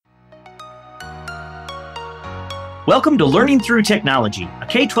Welcome to Learning Through Technology, a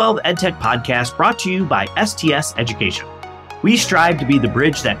K-12 EdTech podcast brought to you by STS Education. We strive to be the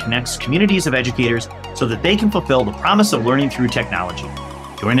bridge that connects communities of educators so that they can fulfill the promise of learning through technology.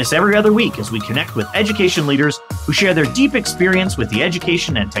 Join us every other week as we connect with education leaders who share their deep experience with the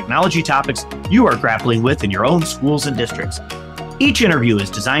education and technology topics you are grappling with in your own schools and districts. Each interview is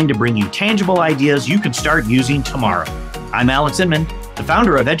designed to bring you tangible ideas you can start using tomorrow. I'm Alex Inman, the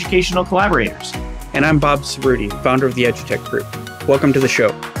founder of Educational Collaborators. And I'm Bob Cerruti, founder of the EduTech Group. Welcome to the show.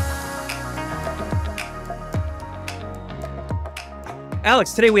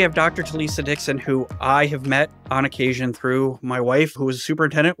 Alex, today we have Dr. Talisa Dixon, who I have met on occasion through my wife, who is a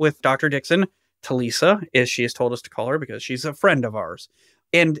superintendent with Dr. Dixon. Talisa, as she has told us to call her because she's a friend of ours.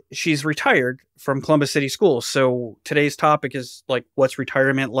 And she's retired from Columbus City Schools. So today's topic is like, what's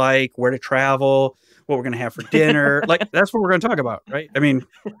retirement like, where to travel, what we're going to have for dinner. That's what we're going to talk about, right? I mean,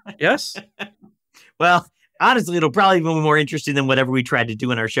 yes? Well, honestly, it'll probably be more interesting than whatever we tried to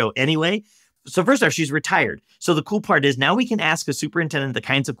do in our show anyway. So first off, she's retired. So the cool part is now we can ask a superintendent the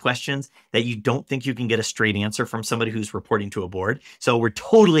kinds of questions that you don't think you can get a straight answer from somebody who's reporting to a board. So we're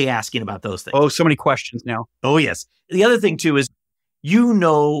totally asking about those things. Oh, so many questions now. Oh, yes. The other thing, too, is you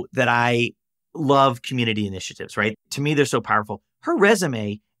know that I love community initiatives, right? To me, they're so powerful. Her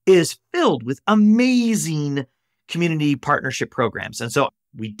resume is filled with amazing community partnership programs. And so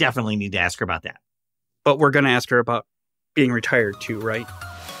we definitely need to ask her about that. But we're going to ask her about being retired too, right?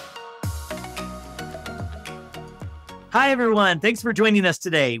 Hi, everyone. Thanks for joining us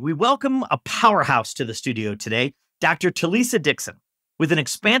today. We welcome a powerhouse to the studio today, Dr. Talisa Dixon. With an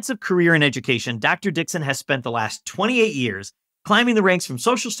expansive career in education, Dr. Dixon has spent the last 28 years climbing the ranks from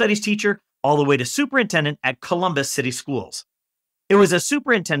social studies teacher all the way to superintendent at Columbus City Schools. It was as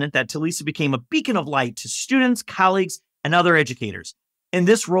superintendent that Talisa became a beacon of light to students, colleagues, and other educators. In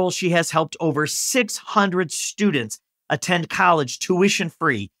this role, she has helped over 600 students attend college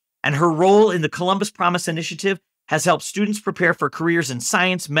tuition-free, and her role in the Columbus Promise Initiative has helped students prepare for careers in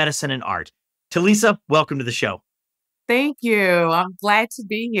science, medicine, and art. Talisa, welcome to the show. Thank you. I'm glad to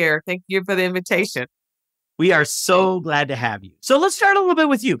be here. Thank you for the invitation. We are so glad to have you. So let's start a little bit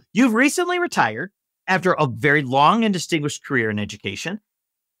with you. You've recently retired after a very long and distinguished career in education.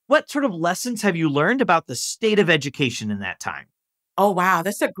 What sort of lessons have you learned about the state of education in that time? Oh, wow.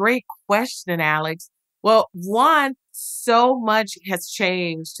 That's a great question, Alex. Well, one, so much has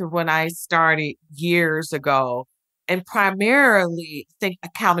changed to when I started years ago. And primarily, I think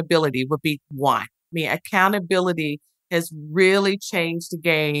accountability would be one. I mean, accountability has really changed the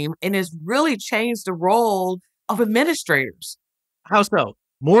game and has really changed the role of administrators. How so?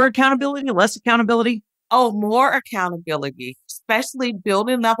 More accountability, less accountability? Oh, more accountability, especially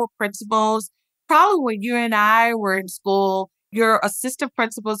building level principals. Probably when you and I were in school, your assistant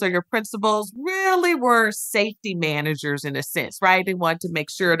principals or your principals really were safety managers in a sense, right? They wanted to make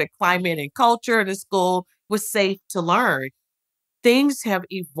sure the climate and culture of the school was safe to learn. Things have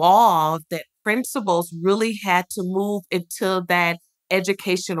evolved that principals really had to move into that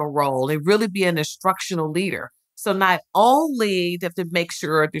educational role and really be an instructional leader. So not only do they make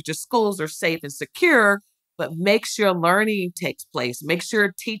sure that your schools are safe and secure, but make sure learning takes place, make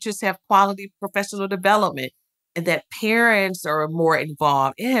sure teachers have quality professional development, and that parents are more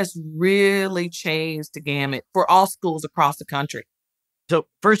involved. It has really changed the gamut for all schools across the country. So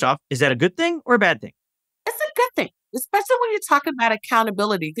first off, is that a good thing or a bad thing? It's a good thing, especially when you're talking about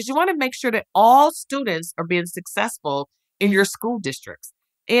accountability, because you want to make sure that all students are being successful in your school districts.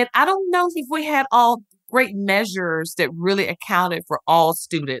 And I don't know if we had all great measures that really accounted for all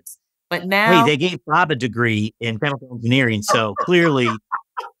students, but now— Hey, they gave Bob a degree in chemical engineering, so clearly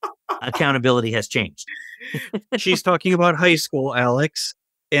accountability has changed. She's talking about high school, Alex,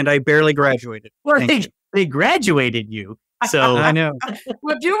 and I barely graduated. Well, they graduated you. So I know.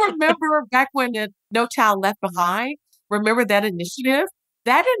 Well, do you remember back when the No Child Left Behind? Remember that initiative?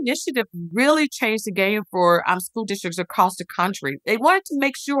 That initiative really changed the game for school districts across the country. They wanted to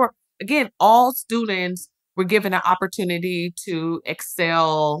make sure, again, all students were given an opportunity to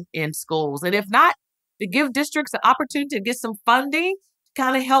excel in schools. And if not, to give districts an opportunity to get some funding to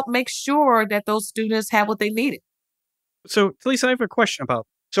kind of help make sure that those students have what they needed. So, Talisa, I have a question about.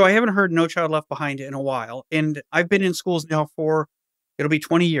 So I haven't heard No Child Left Behind in a while, and I've been in schools now it'll be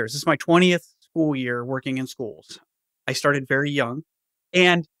 20 years. This is my 20th school year working in schools. I started very young,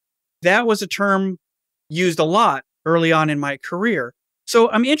 and that was a term used a lot early on in my career. So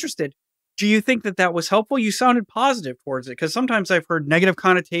I'm interested, do you think that was helpful? You sounded positive towards it, because sometimes I've heard negative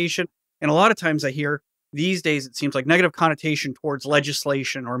connotation, and a lot of times I hear these days it seems like negative connotation towards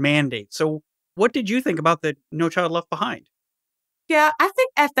legislation or mandate. So what did you think about the No Child Left Behind? Yeah, I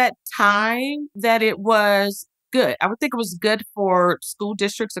think at that time that it was good. I would think it was good for school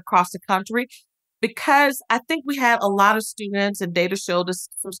districts across the country because I think we had a lot of students and data showed us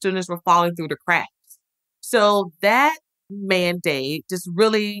some students were falling through the cracks. So that mandate just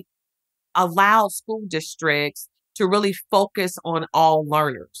really allowed school districts to really focus on all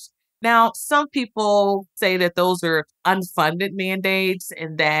learners. Now, some people say that those are unfunded mandates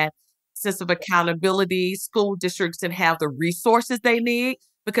and that sense of accountability, school districts didn't have the resources they need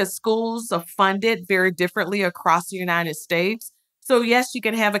because schools are funded very differently across the United States. So, yes, you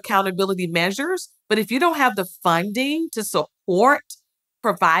can have accountability measures, but if you don't have the funding to support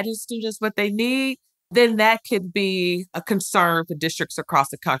providing students what they need, then that could be a concern for districts across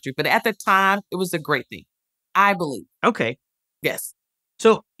the country. But at the time, it was a great thing, I believe. Okay. Yes.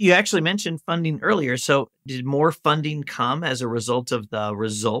 So you actually mentioned funding earlier. So did more funding come as a result of the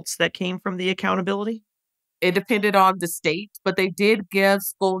results that came from the accountability? It depended on the state, but they did give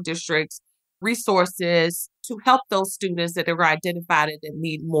school districts resources to help those students that were identified that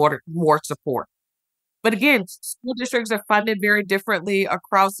need more support. But again, school districts are funded very differently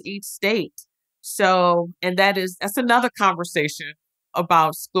across each state. So, and that's another conversation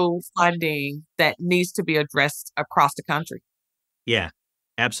about school funding that needs to be addressed across the country. Yeah,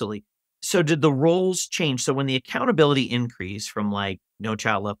 absolutely. So did the roles change? So when the accountability increased from like No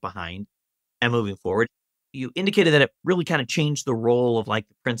Child Left Behind and moving forward, you indicated that it really kind of changed the role of like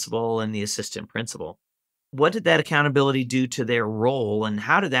the principal and the assistant principal. What did that accountability do to their role and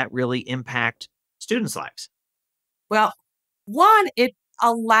how did that really impact students' lives? Well, one, it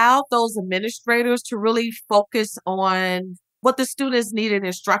allowed those administrators to really focus on what the students needed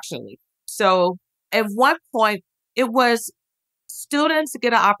instructionally. So at one point, it was students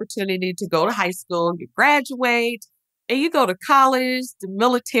get an opportunity to go to high school, you graduate, and you go to college, the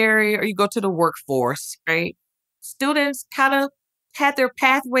military, or you go to the workforce, right? Students kind of had their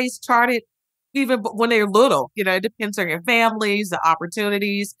pathways charted even when they're little. It depends on your families, the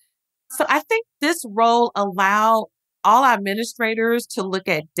opportunities. So I think this role allowed all administrators to look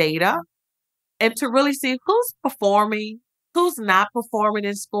at data and to really see who's performing, who's not performing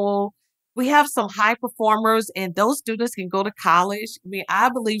in school. We have some high performers and those students can go to college. I mean, I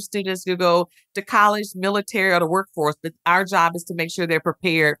believe students can go to college, military, or the workforce, but our job is to make sure they're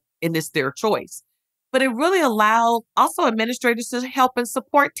prepared and it's their choice. But it really allowed also administrators to help and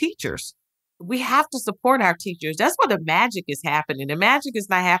support teachers. We have to support our teachers. That's where the magic is happening. The magic is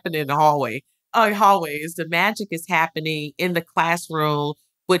not happening in the hallways. The magic is happening in the classroom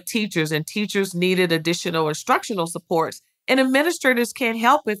with teachers, and teachers needed additional instructional supports. And administrators can't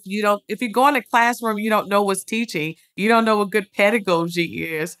help if you go in a classroom, you don't know what's teaching, you don't know what good pedagogy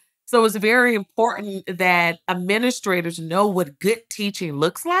is. So it's very important that administrators know what good teaching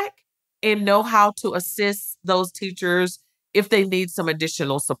looks like and know how to assist those teachers if they need some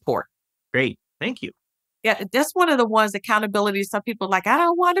additional support. Great. Thank you. Yeah, that's one of the ones, accountability. Some people are like, I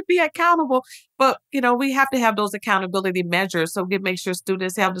don't want to be accountable, but we have to have those accountability measures so we make sure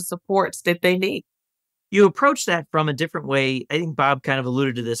students have the supports that they need. You approach that from a different way. I think Bob kind of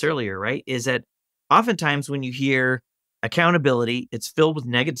alluded to this earlier, right? Is that oftentimes when you hear accountability, it's filled with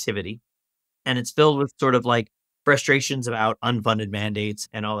negativity and it's filled with sort of like frustrations about unfunded mandates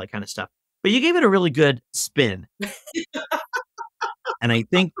and all that kind of stuff. But you gave it a really good spin. And I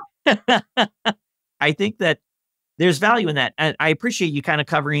think I think that there's value in that. And I appreciate you kind of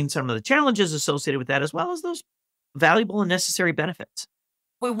covering some of the challenges associated with that, as well as those valuable and necessary benefits.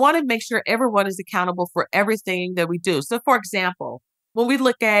 We want to make sure everyone is accountable for everything that we do. So, for example, when we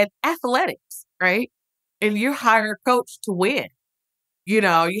look at athletics, right? And you hire a coach to win. You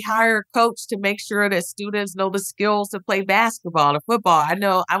hire a coach to make sure that students know the skills to play basketball or football. I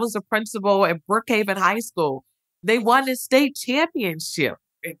know I was a principal at Brookhaven High School. They won the state championship,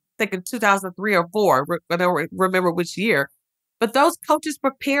 I think in 2003 or 4. I don't remember which year. But those coaches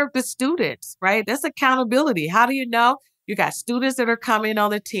prepared the students, right? That's accountability. How do you know? You got students that are coming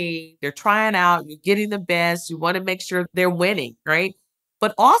on the team. They're trying out. You're getting the best. You want to make sure they're winning, right?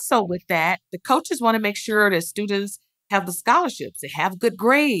 But also with that, the coaches want to make sure that students have the scholarships. They have good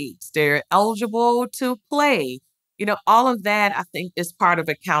grades. They're eligible to play. All of that, I think, is part of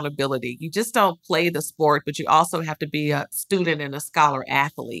accountability. You just don't play the sport, but you also have to be a student and a scholar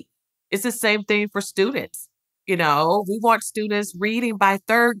athlete. It's the same thing for students. We want students reading by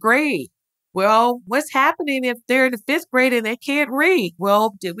third grade. Well, what's happening if they're in the fifth grade and they can't read?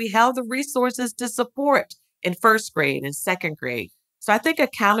 Well, did we have the resources to support in first grade and second grade? So I think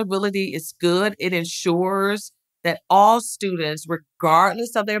accountability is good. It ensures that all students,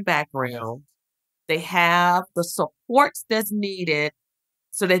 regardless of their background, they have the supports that's needed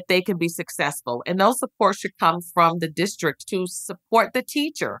so that they can be successful. And those supports should come from the district to support the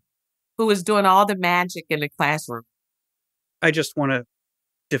teacher. who is doing all the magic in the classroom. I just want to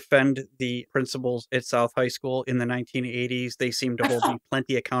defend the principals at South High School in the 1980s. They seemed to hold me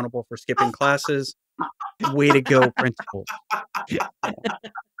plenty accountable for skipping classes. Way to go, principals.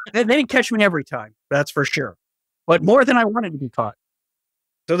 They didn't catch me every time, that's for sure. But more than I wanted to be caught.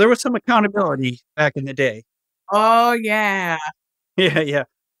 So there was some accountability back in the day. Oh, yeah. Yeah.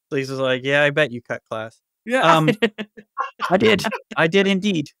 Lisa's like, yeah, I bet you cut class. Yeah. I did. I did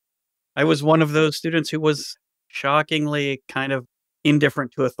indeed. I was one of those students who was shockingly kind of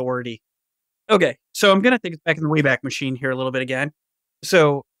indifferent to authority. Okay, so I'm going to take us back in the Wayback Machine here a little bit again.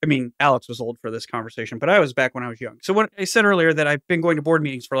 So, I mean, Alex was old for this conversation, but I was back when I was young. So what I said earlier that I've been going to board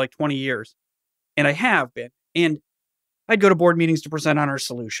meetings for like 20 years, and I have been. And I'd go to board meetings to present on our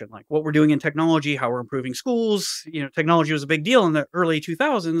solution, like what we're doing in technology, how we're improving schools. Technology was a big deal in the early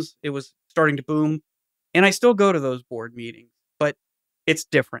 2000s. It was starting to boom. And I still go to those board meetings, but it's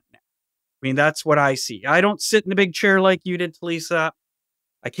different now. I mean, that's what I see. I don't sit in a big chair like you did, Talisa.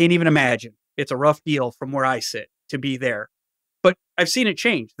 I can't even imagine. It's a rough deal from where I sit to be there. But I've seen it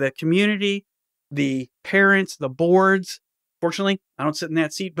change. The community, the parents, the boards. Fortunately, I don't sit in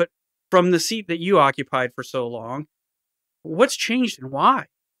that seat, but from the seat that you occupied for so long, what's changed and why?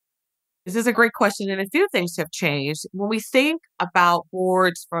 This is a great question. And a few things have changed. When we think about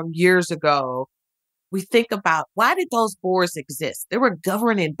boards from years ago, we think about why did those boards exist? They were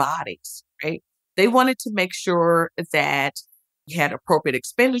governing bodies, right? They wanted to make sure that we had appropriate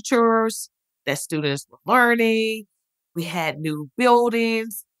expenditures, that students were learning, we had new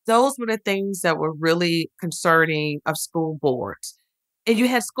buildings. Those were the things that were really concerning of school boards. And you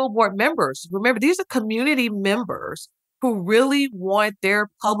had school board members. Remember, these are community members who really want their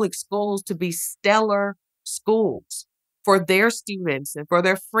public schools to be stellar schools for their students and for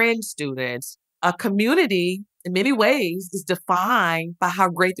their friend students. A community, in many ways, is defined by how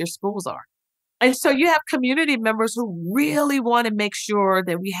great their schools are. And so you have community members who really want to make sure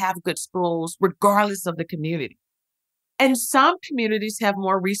that we have good schools, regardless of the community. And some communities have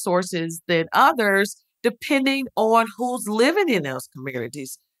more resources than others, depending on who's living in those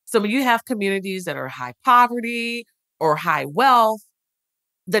communities. So when you have communities that are high poverty or high wealth,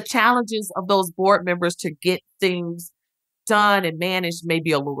 the challenges of those board members to get things done and managed may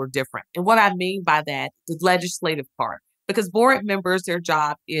be a little different. And what I mean by that, the legislative part, because board members, their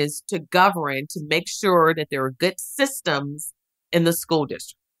job is to govern, to make sure that there are good systems in the school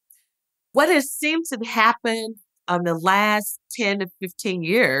district. What has seemed to happen in the last 10 to 15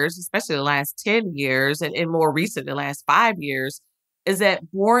 years, especially the last 10 years and more recent, the last 5 years, is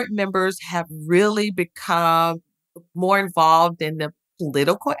that board members have really become more involved in the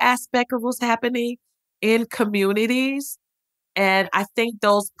political aspect of what's happening in communities. And I think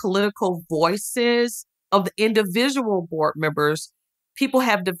those political voices of the individual board members, people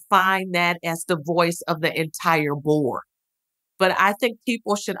have defined that as the voice of the entire board. But I think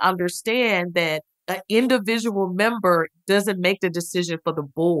people should understand that an individual member doesn't make the decision for the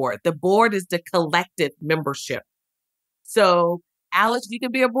board. The board is the collective membership. So, Alex, you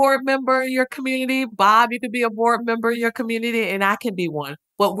can be a board member in your community. Bob, you can be a board member in your community, and I can be one.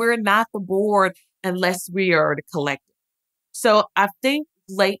 But we're not the board unless we are the collective. So I think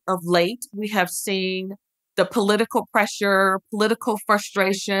late, we have seen the political pressure, political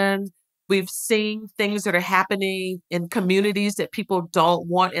frustration. We've seen things that are happening in communities that people don't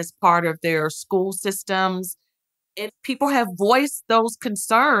want as part of their school systems. And people have voiced those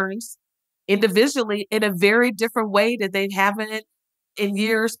concerns individually in a very different way that they haven't in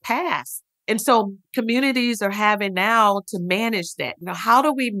years past. And so communities are having now to manage that. How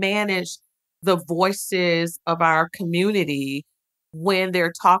do we manage the voices of our community when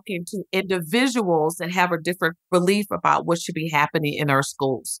they're talking to individuals that have a different belief about what should be happening in our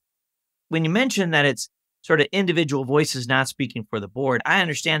schools? When you mention that it's sort of individual voices not speaking for the board, I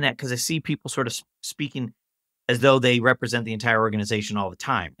understand that because I see people sort of speaking as though they represent the entire organization all the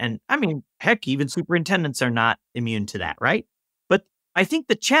time. And I mean, heck, even superintendents are not immune to that, right? But I think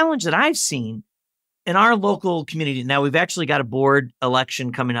the challenge that I've seen in our local community, now we've actually got a board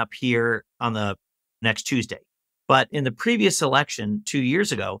election coming up here on the next Tuesday. But in the previous election 2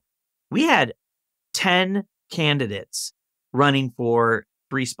 years ago, we had 10 candidates running for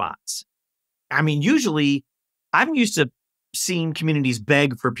 3 spots. I mean, usually I'm used to seeing communities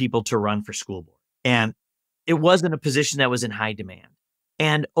beg for people to run for school board. And it wasn't a position that was in high demand.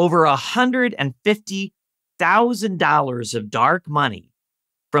 And over $150,000 of dark money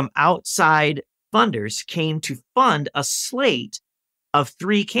from outside funders came to fund a slate of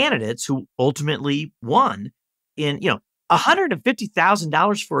 3 candidates who ultimately won in,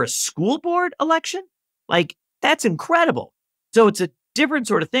 $150,000 for a school board election. Like, that's incredible. So it's a different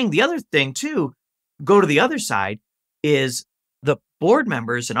sort of thing. The other thing too, go to the other side, is the board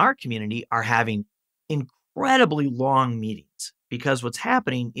members in our community are having incredibly long meetings, because what's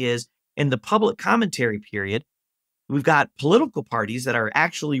happening is in the public commentary period, we've got political parties that are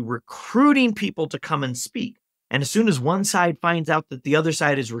actually recruiting people to come and speak. And as soon as one side finds out that the other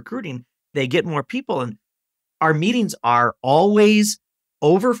side is recruiting, they get more people. And our meetings are always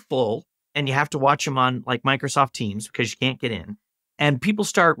over full, and you have to watch them on like Microsoft Teams because you can't get in. And people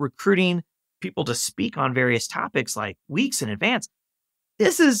start recruiting people to speak on various topics like weeks in advance.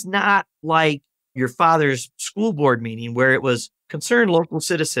 This is not like your father's school board meeting where it was concerned local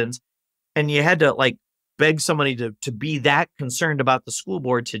citizens and you had to like beg somebody to be that concerned about the school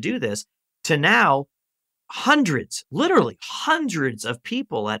board to do this, to now hundreds, literally hundreds of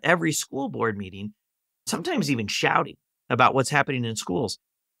people at every school board meeting, sometimes even shouting about what's happening in schools.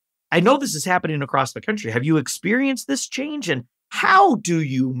 I know this is happening across the country. Have you experienced this change, and how do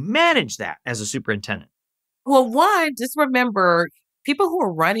you manage that as a superintendent? Well, one, just remember, people who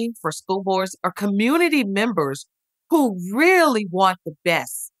are running for school boards are community members who really want the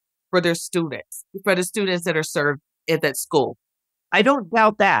best for their students, for the students that are served at that school. I don't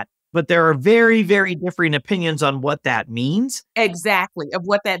doubt that, but there are very, very differing opinions on what that means. Exactly, of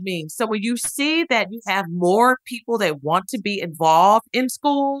what that means. So when you see that you have more people that want to be involved in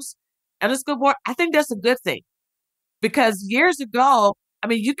schools and the school board, I think that's a good thing. Because years ago, I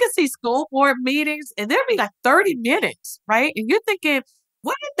mean, you can see school board meetings and there'd be like 30 minutes, right? And you're thinking,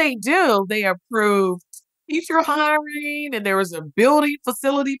 what did they do? They approved teacher hiring and there was a building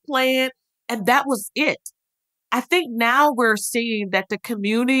facility plan, and that was it. I think now we're seeing that the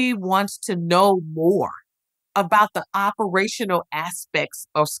community wants to know more about the operational aspects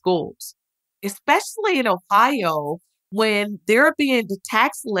of schools, especially in Ohio, when the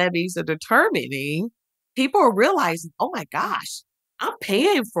tax levies are determining, people are realizing, oh my gosh, I'm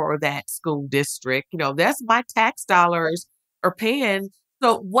paying for that school district. That's my tax dollars are paying.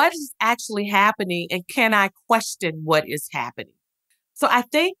 So what is actually happening, and can I question what is happening? So I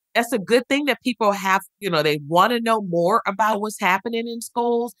think that's a good thing that people have, they want to know more about what's happening in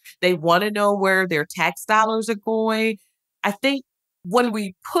schools. They want to know where their tax dollars are going. I think when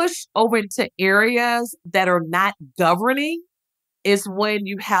we push over into areas that are not governing is when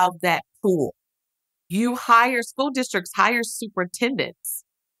you have that pool. School districts hire superintendents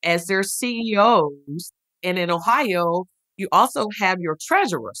as their CEOs. And in Ohio, you also have your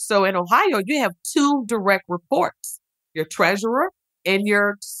treasurer. So in Ohio, you have two direct reports, your treasurer and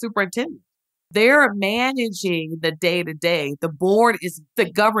your superintendent. They're managing the day-to-day. The board is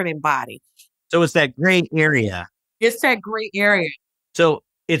the governing body. So it's that gray area. It's that gray area. So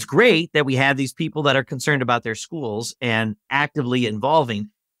it's great that we have these people that are concerned about their schools and actively involving.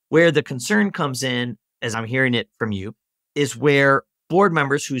 Where the concern comes in, as I'm hearing it from you, is where board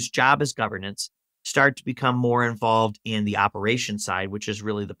members whose job is governance start to become more involved in the operation side, which is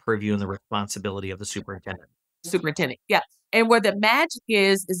really the purview and the responsibility of the superintendent. Yeah. And where the magic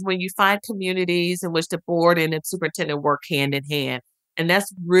is when you find communities in which the board and the superintendent work hand in hand. And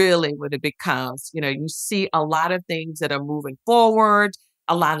that's really what it becomes. You see a lot of things that are moving forward,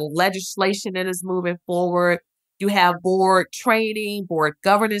 a lot of legislation that is moving forward. You have board training, board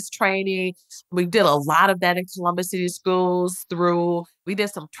governance training. We did a lot of that in Columbus City Schools we did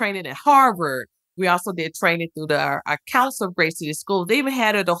some training at Harvard. We also did training through our Council of Great City Schools. They even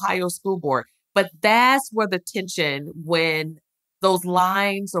had an Ohio School Board. But that's where the tension, when those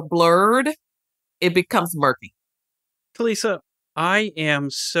lines are blurred, it becomes murky. Talisa, I am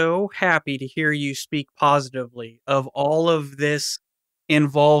so happy to hear you speak positively of all of this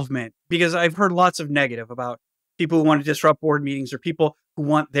involvement, because I've heard lots of negative about people who want to disrupt board meetings or people who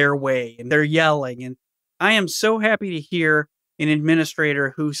want their way and they're yelling. And I am so happy to hear an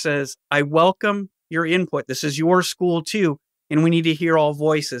administrator who says, I welcome your input. This is your school too, and we need to hear all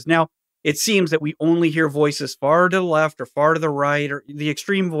voices. Now, it seems that we only hear voices far to the left or far to the right, or the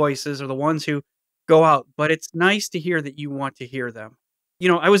extreme voices are the ones who go out. But it's nice to hear that you want to hear them.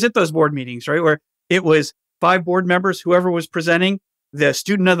 I was at those board meetings, right, where it was 5 board members, whoever was presenting, the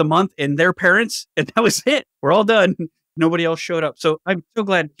student of the month and their parents, and that was it. We're all done. Nobody else showed up. So I'm so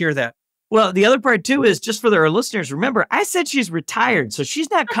glad to hear that. Well, the other part too is, just for our listeners, remember, I said she's retired, so she's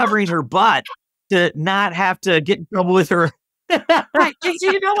not covering her butt to not have to get in trouble with her. Right. And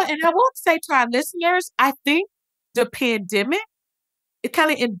you know what? And I will say to our listeners, I think the pandemic, it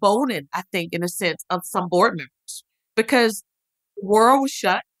kind of emboldened, I think, in a sense, of some board members, because the world was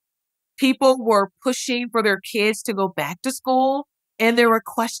shut. People were pushing for their kids to go back to school, and they were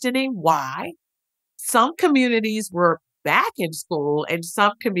questioning why. Some communities were back in school, and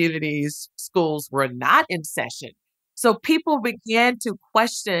some communities, schools were not in session. So people began to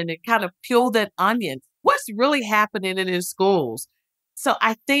question and kind of peel that onion. What's really happening in his schools? So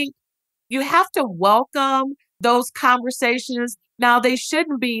I think you have to welcome those conversations. Now, they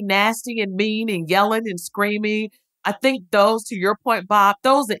shouldn't be nasty and mean and yelling and screaming. I think those, to your point, Bob,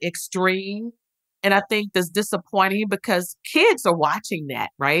 those are extreme. And I think that's disappointing because kids are watching that,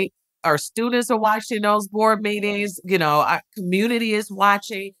 right? Our students are watching those board meetings. Our community is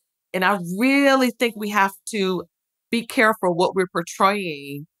watching. And I really think we have to be careful what we're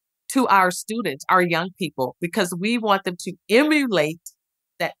portraying to our students, our young people, because we want them to emulate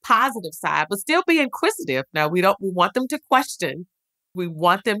that positive side, but still be inquisitive. Now, we want them to question. We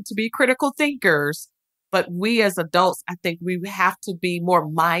want them to be critical thinkers. But we as adults, I think we have to be more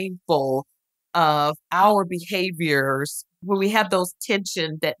mindful of our behaviors when we have those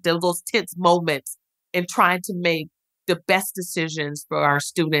those tense moments and trying to make the best decisions for our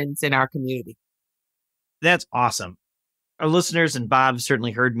students and our community. That's awesome. Our listeners and Bob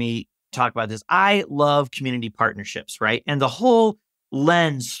certainly heard me talk about this. I love community partnerships, right? And the whole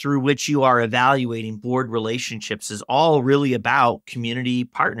lens through which you are evaluating board relationships is all really about community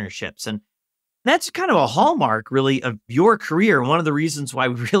partnerships. And that's kind of a hallmark, really, of your career. One of the reasons why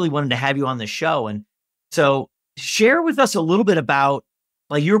we really wanted to have you on the show. And so share with us a little bit about,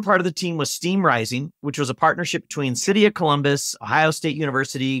 like, you were part of the team with STEAM Rising, which was a partnership between City of Columbus, Ohio State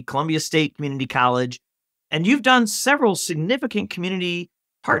University, Columbia State Community College, and you've done several significant community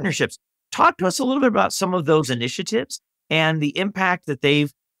partnerships. Talk to us a little bit about some of those initiatives and the impact that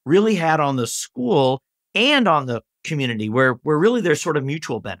they've really had on the school and on the community, where really there's sort of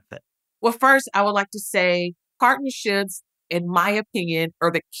mutual benefit. Well, first, I would like to say partnerships, in my opinion,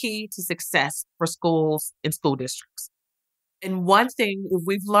 are the key to success for schools and school districts. And one thing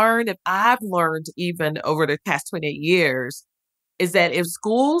if I've learned even over the past 28 years, is that if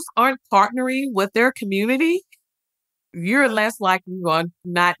schools aren't partnering with their community, you're less likely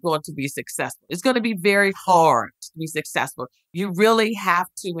not going to be successful. It's going to be very hard to be successful. You really have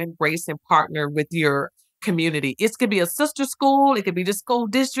to embrace and partner with your community. It could be a sister school. It could be the school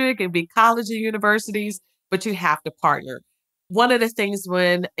district. It could be colleges and universities, but you have to partner. One of the things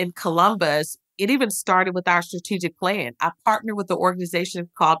when in Columbus, it even started with our strategic plan. I partnered with the organization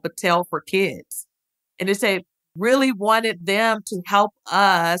called Patel for Kids. And they said, really wanted them to help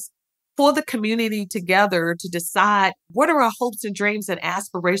us pull the community together to decide what are our hopes and dreams and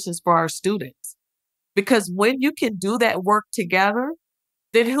aspirations for our students. Because when you can do that work together,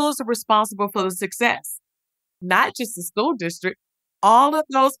 then who's responsible for the success? Not just the school district, all of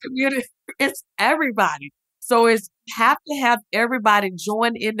those communities, it's everybody. So it's have to have everybody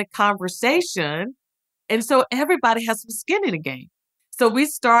join in the conversation. And so everybody has some skin in the game. So we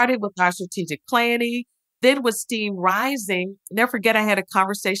started with our strategic planning. Then with STEAM Rising, never forget I had a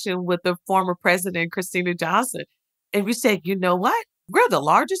conversation with the former president, Christina Johnson. And we said, you know what? We're the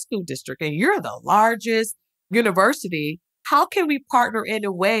largest school district and you're the largest university. How can we partner in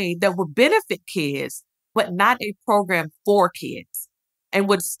a way that will benefit kids, but not a program for kids? And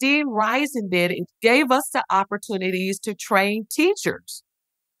what STEAM Rising did, it gave us the opportunities to train teachers.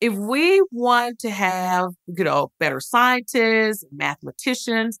 If we want to have, better scientists,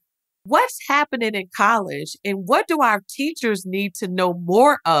 mathematicians, what's happening in college and what do our teachers need to know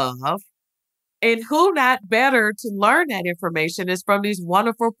more of? And who not better to learn that information is from these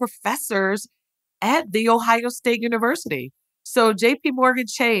wonderful professors at The Ohio State University. So JP Morgan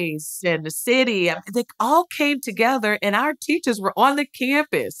Chase and the city, they all came together and our teachers were on the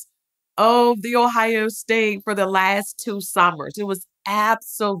campus of The Ohio State for the last 2 summers. It was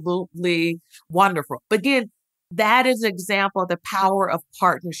absolutely wonderful. But again, that is an example of the power of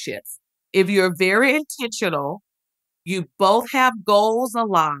partnerships. If you're very intentional, you both have goals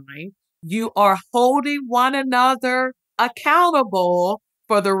aligned, you are holding one another accountable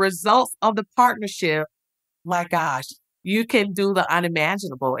for the results of the partnership, my gosh, you can do the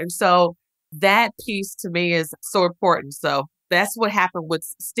unimaginable. And so that piece to me is so important. So that's what happened with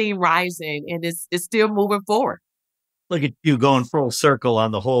STEAM Rising, and it's still moving forward. Look at you going full circle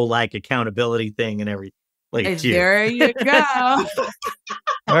on the whole accountability thing and everything. And there you go.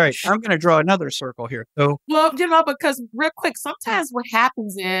 All right, I'm going to draw another circle here. So, well, because real quick, sometimes what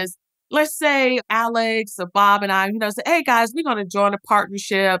happens is, let's say Alex or Bob and I, say, hey guys, we're going to join a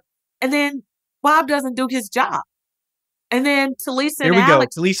partnership. And then Bob doesn't do his job. And then Talisa and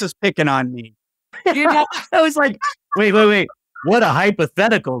Alex. Go. Talisa's picking on me. I was like, wait. What a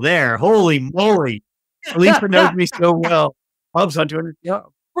hypothetical there. Holy moly. Talisa knows me so well. Bob's not doing her job.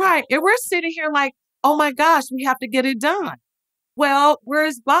 Right. And we're sitting here like, oh my gosh, we have to get it done. Well,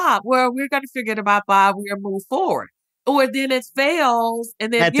 where's Bob? Well, we're going to forget about Bob. We're going to move forward. Or then it fails.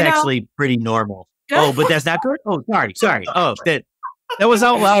 And then, that's actually pretty normal. Oh, but that's not good? Oh, sorry. Oh, that was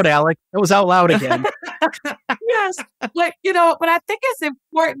out loud, Alec. That was out loud again. Yes. But, but I think it's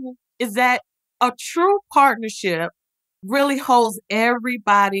important is that a true partnership really holds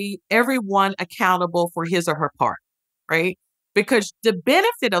everyone accountable for his or her part, right? Because the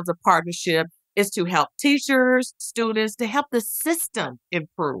benefit of the partnership is to help teachers, students, to help the system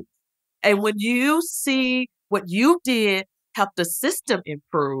improve. And when you see what you did help the system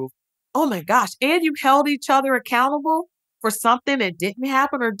improve, oh my gosh, and you held each other accountable for something that didn't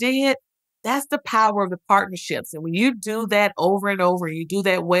happen or did, that's the power of the partnerships. And when you do that over and over, you do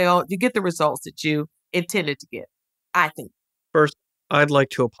that well, you get the results that you intended to get, I think. First, I'd like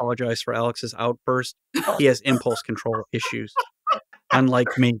to apologize for Alex's outburst. He has impulse control issues,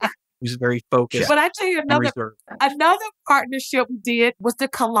 unlike me, who's very focused. But I tell you, and reserved. another partnership we did was the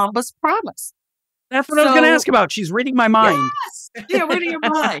Columbus Promise. That's what I was going to ask about. She's reading my mind. Yes. Yeah, reading your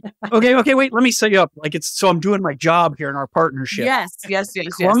mind. Okay, wait, let me set you up. So I'm doing my job here in our partnership. Yes.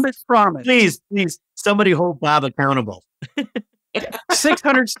 Columbus Promise. Please, somebody hold Bob accountable.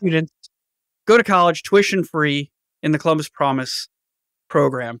 600 students go to college tuition free in the Columbus Promise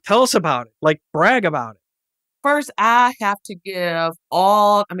program. Tell us about it. Brag about it. First, I have to give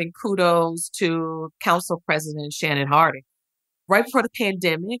kudos to Council President Shannon Harding. Right before the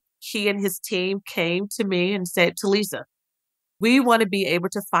pandemic, he and his team came to me and said, Talisa, we want to be able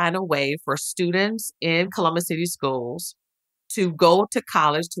to find a way for students in Columbus City schools to go to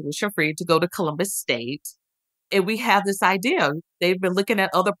college tuition free, to go to Columbus State. And we have this idea. They've been looking at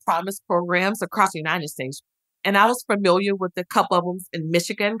other Promise programs across the United States. And I was familiar with a couple of them in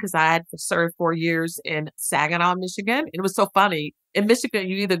Michigan because I had served 4 years in Saginaw, Michigan. And it was so funny. In Michigan,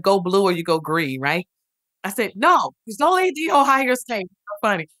 you either go blue or you go green, right? I said, no, it's only the Ohio State. So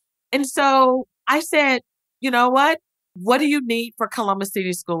funny. And so I said, you know what? What do you need for Columbus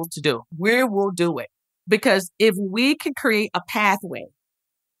City Schools to do? We will do it. Because if we can create a pathway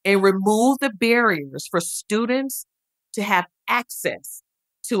and remove the barriers for students to have access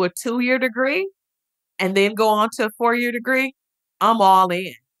to a 2-year degree and then go on to a 4-year degree, I'm all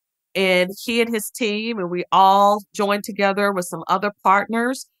in. And he and his team, and we all joined together with some other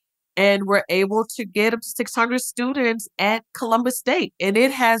partners, and we're able to get up to 600 students at Columbus State. And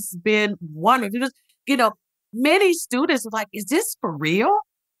it has been wonderful. Many students are like, is this for real?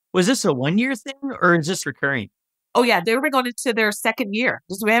 Was this a 1-year thing or is this recurring? Oh, yeah. They were going into their second year.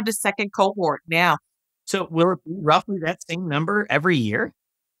 We have the second cohort now. So will it be roughly that same number every year?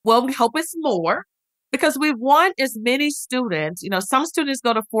 Well, we hope it's more because we want as many students. Some students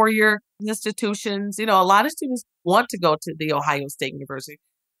go to 4-year institutions. A lot of students want to go to the Ohio State University,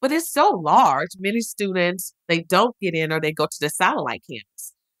 but it's so large. Many students, they don't get in or they go to the satellite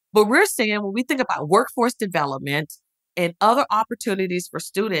campus. But we're saying when we think about workforce development and other opportunities for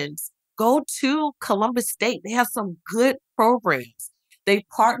students, go to Columbus State. They have some good programs. They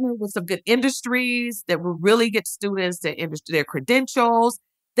partner with some good industries that will really get students their credentials.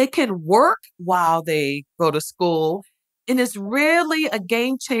 They can work while they go to school. And it's really a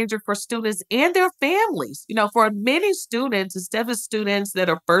game changer for students and their families. For many students, instead of students that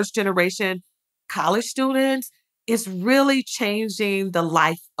are first generation college students, it's really changing the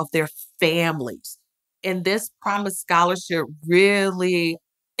life of their families. And this Promise Scholarship really,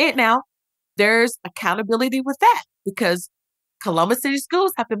 and now there's accountability with that because Columbus City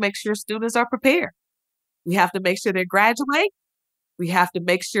Schools have to make sure students are prepared. We have to make sure they graduate. We have to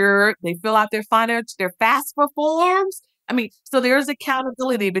make sure they fill out their FAFSA forms. So there's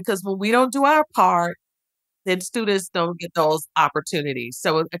accountability because when we don't do our part, then students don't get those opportunities.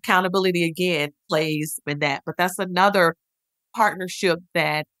 So accountability, again, plays in that. But that's another partnership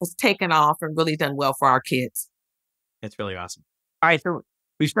that has taken off and really done well for our kids. That's really awesome. All right. So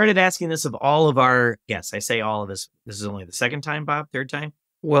we started asking this of all of our guests. I say all of this. This is only the second time, Bob? Third time?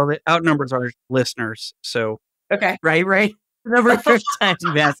 Well, it outnumbers our listeners. So okay. Right. Number of first times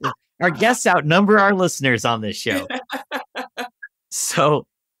you've asked this. Our guests outnumber our listeners on this show. So,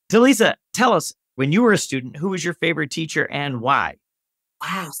 Talisa, tell us, when you were a student, who was your favorite teacher and why?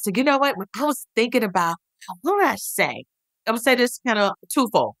 Wow. So you know what? When I was thinking about, what would I say? I'm going to say this kind of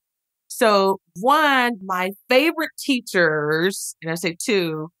twofold. So one, my favorite teachers, and I say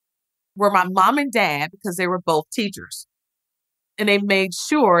two, were my mom and dad because they were both teachers. And they made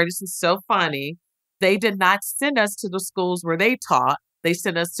sure, this is so funny, they did not send us to the schools where they taught. They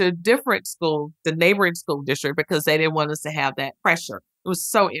sent us to a different school, the neighboring school district, because they didn't want us to have that pressure. It was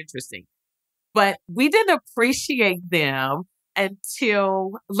so interesting. But we didn't appreciate them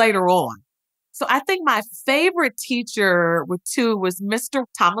until later on. So I think my favorite teacher with two was Mr.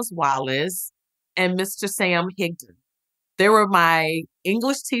 Thomas Wallace and Mr. Sam Higdon. They were my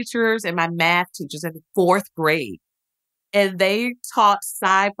English teachers and my math teachers in the fourth grade. And they taught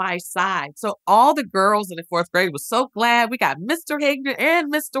side by side. So all the girls in the fourth grade was so glad we got Mr. Higdon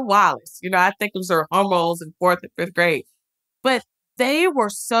and Mr. Wallace. I think those are hormones in fourth and fifth grade. But they were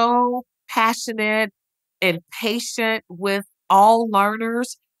so passionate and patient with all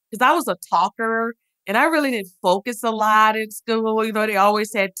learners because I was a talker and I really didn't focus a lot in school. They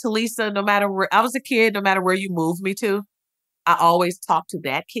always said, Talisa, no matter where I was a kid, no matter where you moved me to, I always talked to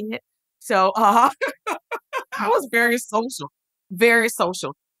that kid. So I was very social, very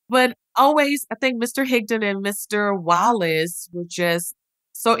social. But always, I think Mr. Higdon and Mr. Wallace were just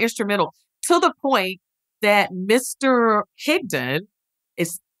so instrumental to the point that Mr. Higdon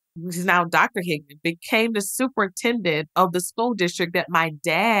he's now Dr. Higdon, became the superintendent of the school district that my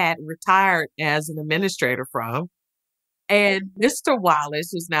dad retired as an administrator from. And Mr.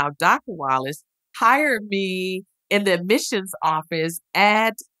 Wallace, who's now Dr. Wallace, hired me in the admissions office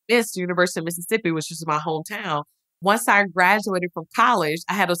at University of Mississippi, which is my hometown. Once I graduated from college,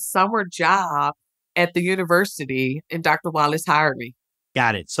 I had a summer job at the university and Dr. Wallace hired me.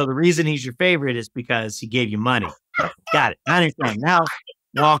 Got it. So the reason he's your favorite is because he gave you money. Got it. I understand. Now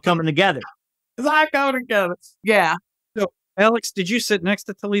we're all coming together. It's all coming together. Yeah. So, Alex, did you sit next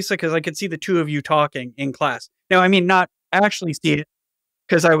to Talisa? Because I could see the two of you talking in class. Now, I mean, not actually see it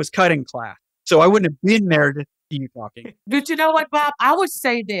because I was cutting class. So I wouldn't have been there to see you talking. But you know what, Bob? I would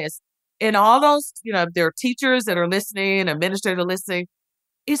say this. In all those, there are teachers that are listening, administrators listening.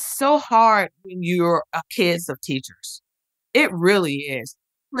 It's so hard when you're kids of teachers. It really is.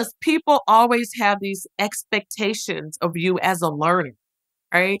 Because people always have these expectations of you as a learner,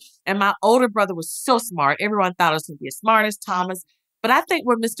 right? And my older brother was so smart. Everyone thought I was going to be as smart as Thomas. But I think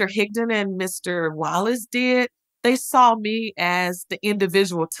what Mr. Higdon and Mr. Wallace did, they saw me as the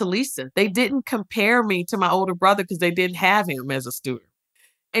individual Talisa. They didn't compare me to my older brother because they didn't have him as a student.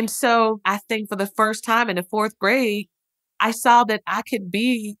 And so I think for the first time in the fourth grade, I saw that I could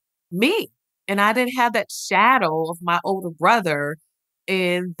be me. And I didn't have that shadow of my older brother.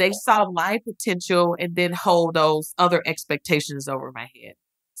 And they saw my potential and then hold those other expectations over my head.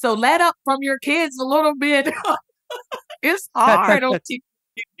 So let up from your kids a little bit. It's hard on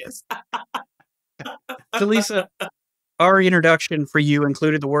teachers. Talisa, our introduction for you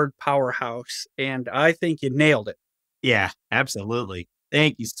included the word powerhouse, and I think you nailed it. Yeah, absolutely.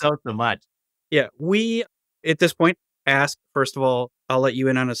 Thank you so much. Yeah, we, at this point, ask, first of all, I'll let you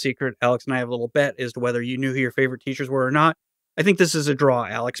in on a secret. Alex and I have a little bet as to whether you knew who your favorite teachers were or not. I think this is a draw,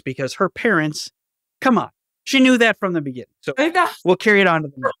 Alex, because her parents, come on, she knew that from the beginning. So we'll carry it on to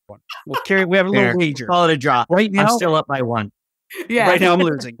the next one. We have a little wager. Call it a draw. Right now, I'm still up by one. Yeah. Right now I'm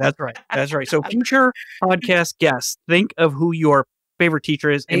losing. That's right. That's right. So future podcast guests, think of who your favorite teacher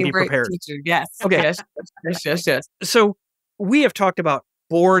is and be prepared. Teacher, yes. Okay. Yes. So we have talked about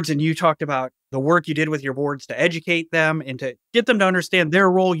boards and you talked about the work you did with your boards to educate them and to get them to understand their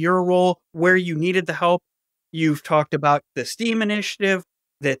role, your role, where you needed the help. You've talked about the STEAM initiative.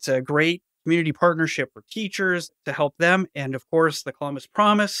 That's a great community partnership for teachers to help them. And of course, the Columbus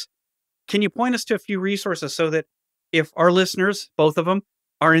Promise. Can you point us to a few resources so that if our listeners, both of them,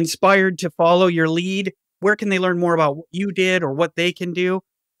 are inspired to follow your lead, where can they learn more about what you did or what they can do?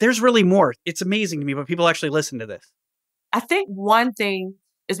 There's really more. It's amazing to me, but people actually listen to this. I think one thing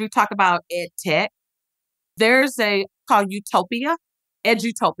is we talk about ed tech. There's a called Utopia,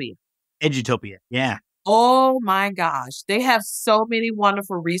 Edutopia. Edutopia, yeah. Oh my gosh. They have so many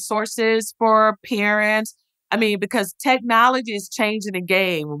wonderful resources for parents. I mean, because technology is changing the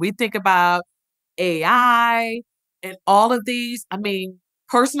game. When we think about AI and all of these, I mean,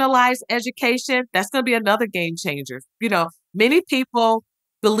 personalized education, that's going to be another game changer. Many people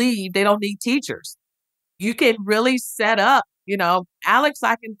believe they don't need teachers. You can really set up, Alex,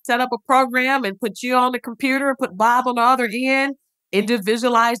 I can set up a program and put you on the computer, put Bob on the other end,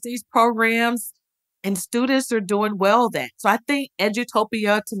 individualize these programs. And students are doing well then. So I think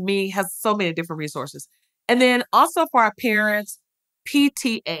Edutopia to me has so many different resources. And then also for our parents,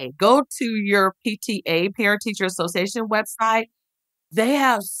 PTA. Go to your PTA, Parent Teacher Association website. They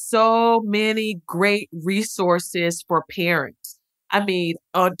have so many great resources for parents. I mean,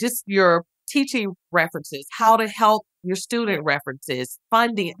 just your teaching references, how to help your student references,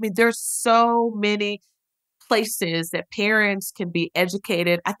 funding. I mean, there's so many places that parents can be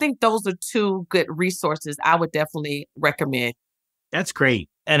educated. I think those are two good resources I would definitely recommend. That's great.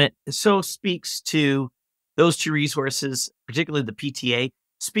 And it so speaks to those two resources, particularly the PTA,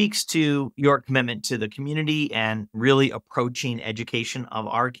 speaks to your commitment to the community and really approaching education of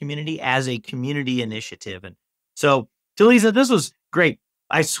our community as a community initiative. And so, Talisa, this was great.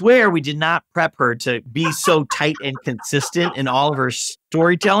 I swear we did not prep her to be so tight and consistent in all of her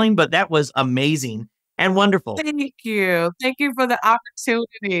storytelling, but that was amazing and wonderful. Thank you. Thank you for the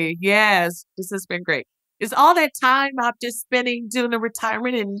opportunity. Yes, this has been great. It's all that time I'm just spending doing the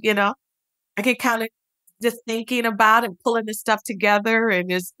retirement and, I get kind of just thinking about and pulling this stuff together,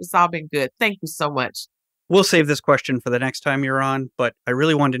 and it's all been good. Thank you so much. We'll save this question for the next time you're on, but I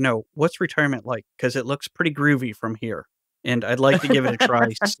really wanted to know, what's retirement like? Because it looks pretty groovy from here, and I'd like to give it a try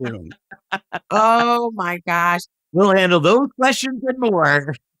soon. Oh my gosh. We'll handle those questions and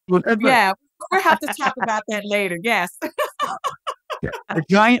more. Yeah, we'll have to talk about that later. Yes. The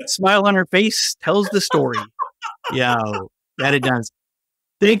giant smile on her face tells the story. Yeah, that it does.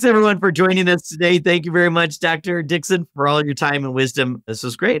 Thanks, everyone, for joining us today. Thank you very much, Dr. Dixon, for all your time and wisdom. This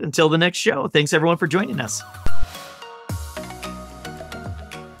was great. Until the next show, thanks, everyone, for joining us.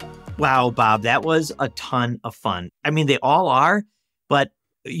 Wow, Bob, that was a ton of fun. I mean, they all are, but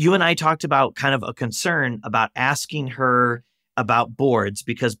you and I talked about kind of a concern about asking her about boards,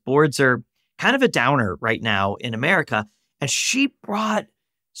 because boards are kind of a downer right now in America. And she brought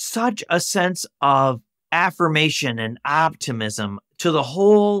such a sense of affirmation and optimism to the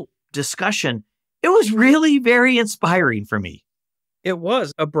whole discussion. It was really very inspiring for me. It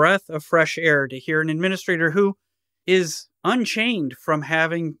was a breath of fresh air to hear an administrator who is unchained from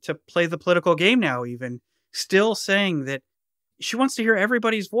having to play the political game now, even still saying that she wants to hear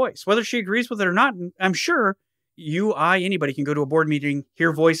everybody's voice, whether she agrees with it or not. And I'm sure anybody can go to a board meeting,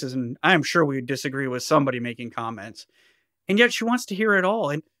 hear voices, and I'm sure we would disagree with somebody making comments. And yet she wants to hear it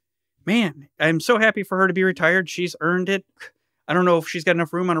all. And man, I'm so happy for her to be retired. She's earned it. I don't know if she's got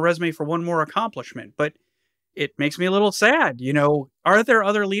enough room on a resume for one more accomplishment, but it makes me a little sad. Are there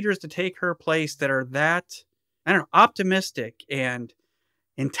other leaders to take her place that are that, optimistic and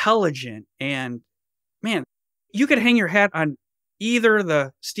intelligent? And man, you could hang your hat on either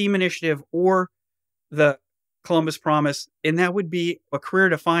the STEAM initiative or the Columbus Promise, and that would be a career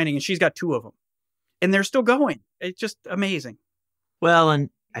defining. And she's got two of them, and they're still going. It's just amazing. Well, and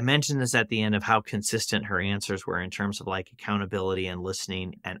I mentioned this at the end of how consistent her answers were in terms of like accountability and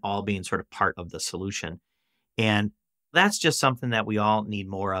listening and all being sort of part of the solution. And that's just something that we all need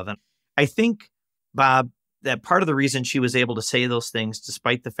more of. And I think, Bob, that part of the reason she was able to say those things,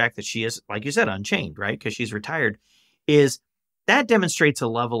 despite the fact that she is, like you said, unchained, right? Because she's retired, is that demonstrates a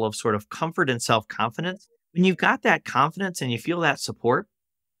level of sort of comfort and self-confidence. When you've got that confidence and you feel that support,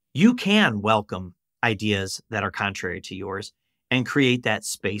 you can welcome ideas that are contrary to yours and create that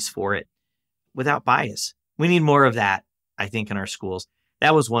space for it without bias. We need more of that, I think, in our schools.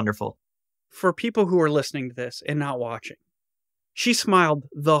 That was wonderful. For people who are listening to this and not watching, she smiled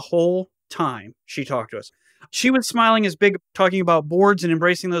the whole time she talked to us. She was smiling as big talking about boards and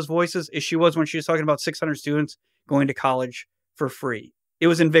embracing those voices as she was when she was talking about 600 students going to college for free. It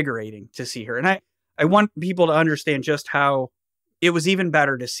was invigorating to see her. And I want people to understand just how it was even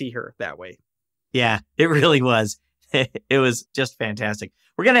better to see her that way. Yeah, it really was. It was just fantastic.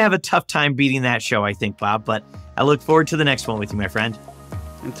 We're going to have a tough time beating that show, I think, Bob, but I look forward to the next one with you, my friend.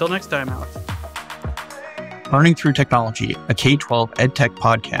 Until next time, Alex. Learning Through Technology, a K-12 EdTech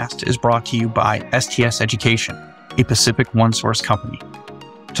podcast, is brought to you by STS Education, a Pacific OneSource company.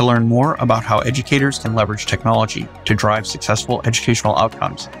 To learn more about how educators can leverage technology to drive successful educational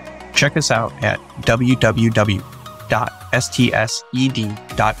outcomes, check us out at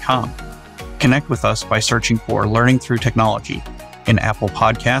www.stsed.com. Connect with us by searching for Learning Through Technology in Apple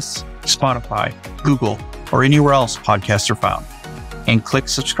Podcasts, Spotify, Google, or anywhere else podcasts are found. And click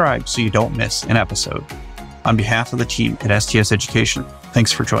subscribe so you don't miss an episode. On behalf of the team at STS Education,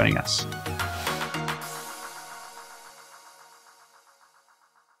 thanks for joining us.